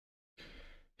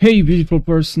Hey beautiful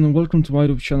person, welcome to my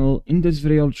YouTube channel. In this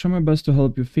video I'll try my best to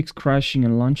help you fix crashing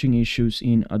and launching issues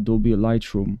in Adobe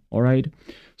Lightroom. Alright,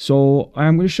 so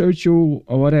I'm going to show you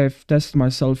what I've tested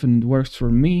myself and it works for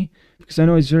me, because I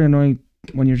know it's very annoying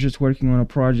when you're just working on a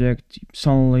project,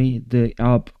 suddenly the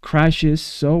app crashes.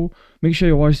 So make sure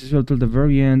you watch this video till the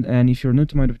very end, and if you're new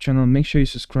to my YouTube channel, make sure you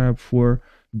subscribe for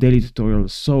daily tutorials.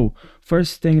 So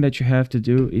first thing that you have to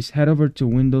do is head over to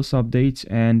Windows updates,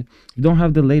 and if you don't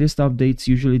have the latest updates,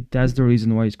 usually that's the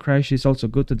reason why it crashes. Also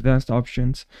go to advanced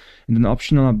options and then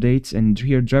optional updates, and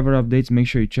here driver updates, make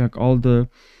sure you check all the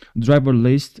driver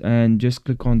list and just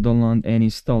click on download and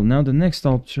install. Now the next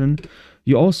option,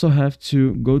 you also have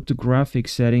to go to graphics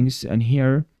settings, and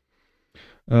here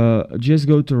just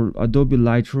go to Adobe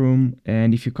Lightroom,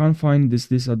 and if you can't find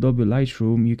this Adobe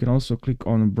Lightroom, you can also click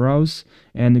on browse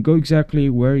and go exactly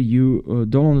where you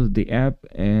downloaded the app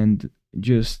and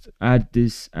just add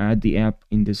the app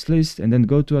in this list, and then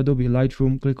go to Adobe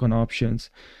Lightroom, click on options,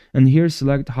 and here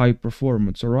select high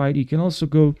performance. All right, you can also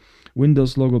go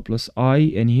Windows logo plus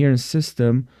I, and here in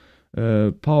system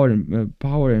power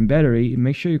and battery,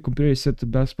 make sure your computer is set to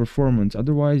best performance,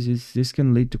 otherwise this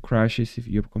can lead to crashes if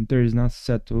your computer is not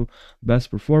set to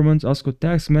best performance. Also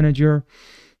task manager,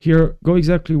 here go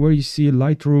exactly where you see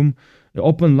Lightroom,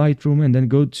 open Lightroom, and then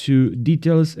go to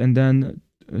details, and then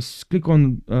click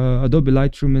on Adobe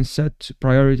Lightroom and set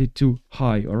priority to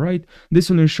high. All right, this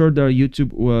will ensure that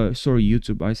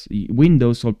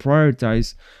Windows will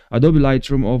prioritize Adobe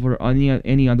Lightroom over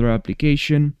any other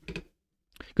application.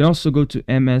 You can also go to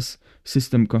MS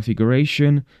system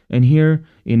configuration, and here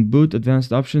in boot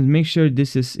advanced options, make sure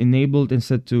this is enabled and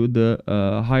set to the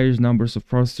highest numbers of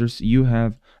processors you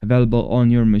have available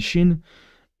on your machine.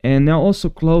 And now also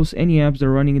close any apps that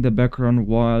are running in the background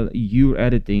while you're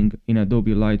editing in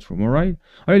Adobe Lightroom. All right,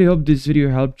 I really hope this video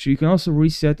helped you. You can also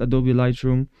reset Adobe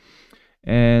Lightroom,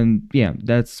 and yeah,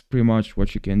 that's pretty much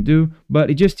what you can do.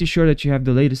 But just to ensure that you have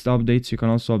the latest updates, you can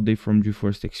also update from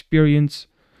GeForce Experience.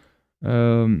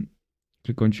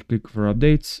 Click for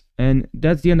updates, and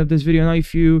that's the end of this video. Now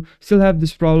if you still have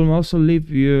this problem, also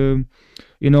leave you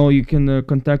can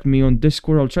contact me on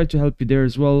Discord. I'll try to help you there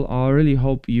as well. I really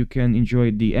hope you can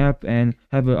enjoy the app and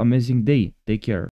have an amazing day. Take care.